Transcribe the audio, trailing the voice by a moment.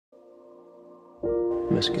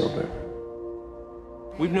Miss Gilbert.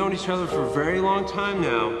 We've known each other for a very long time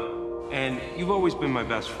now, and you've always been my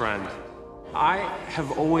best friend. I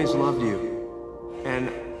have always loved you,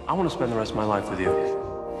 and I want to spend the rest of my life with you.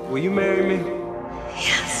 Will you marry me?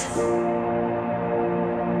 Yes.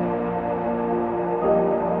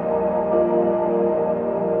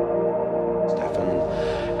 Stefan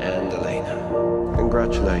and Elena.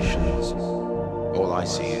 Congratulations. All I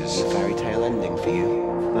see is a fairy tale ending for you.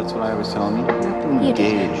 That's what I was telling you. You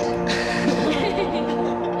did. Engaged.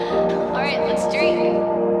 All right, let's drink.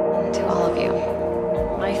 To all of you.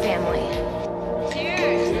 My family.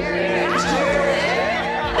 Cheers! Cheers!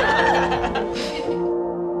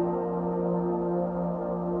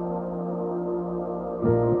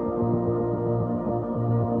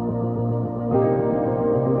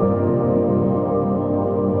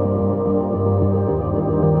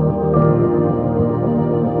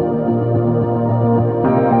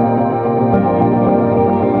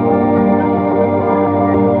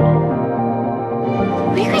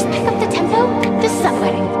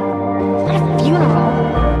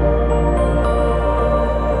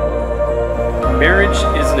 Marriage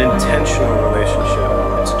is an intentional relationship.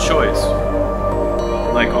 It's a choice.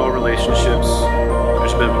 Like all relationships,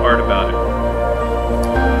 there's a bit of art about it.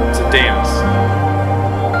 It's a dance.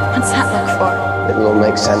 What's that look for? It will all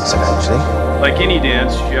make sense eventually. Like any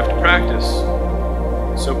dance, you have to practice.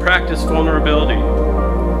 So practice vulnerability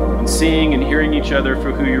and seeing and hearing each other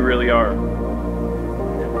for who you really are.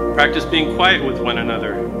 Practice being quiet with one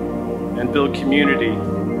another and build community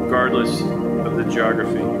regardless of the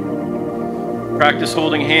geography. Practice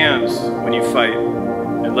holding hands when you fight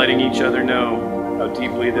and letting each other know how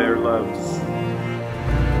deeply they're loved.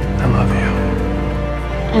 I love you.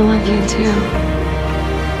 I love you too.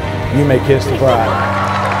 You may kiss the bride.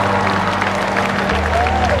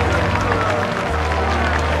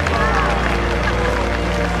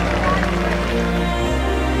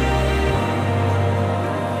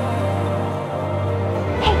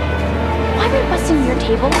 Hey, why are we busting your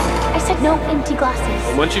table? I said no empty glasses.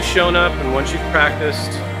 And once you've shown up, and once you've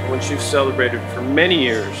practiced, and once you've celebrated for many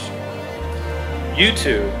years, you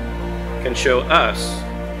two can show us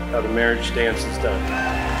how the marriage dance is done.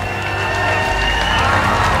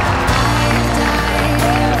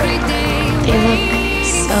 They look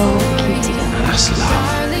so cute together. That's love.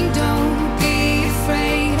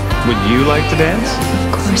 Would you like to dance?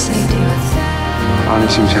 Of course I do. Bonnie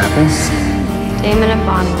seems happy. Damon and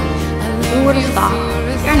Bonnie. Who would have thought?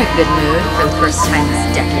 You're in a good mood for the first time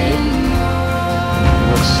this decade. It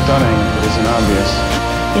looks stunning if it isn't obvious.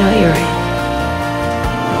 You know what, you're right.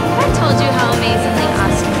 I told you how amazingly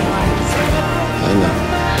awesome you are. I know.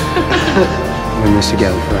 We're in this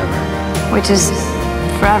together forever. Which is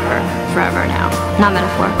forever, forever now. Not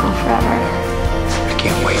metaphorical, forever. I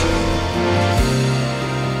can't wait.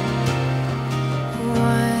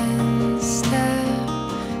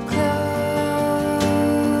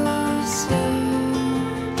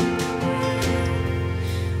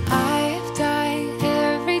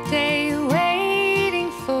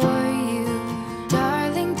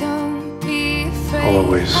 I'll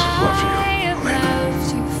always love you, Elena.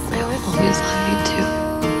 I'll always love you too.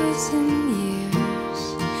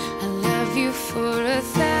 I love you for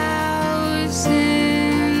 1,000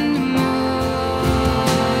 more.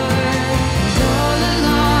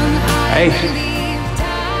 Hey.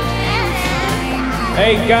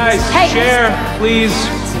 Hey guys, Hey. share, please.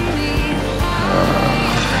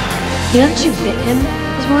 You know that you bit him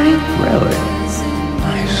this morning? Really?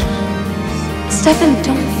 Nice. Stefan,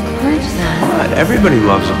 don't encourage that. What? Everybody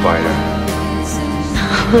loves a biter.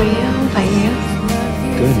 Oh yeah, I'll bite you.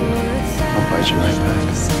 Good. I'll bite you right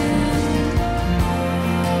back.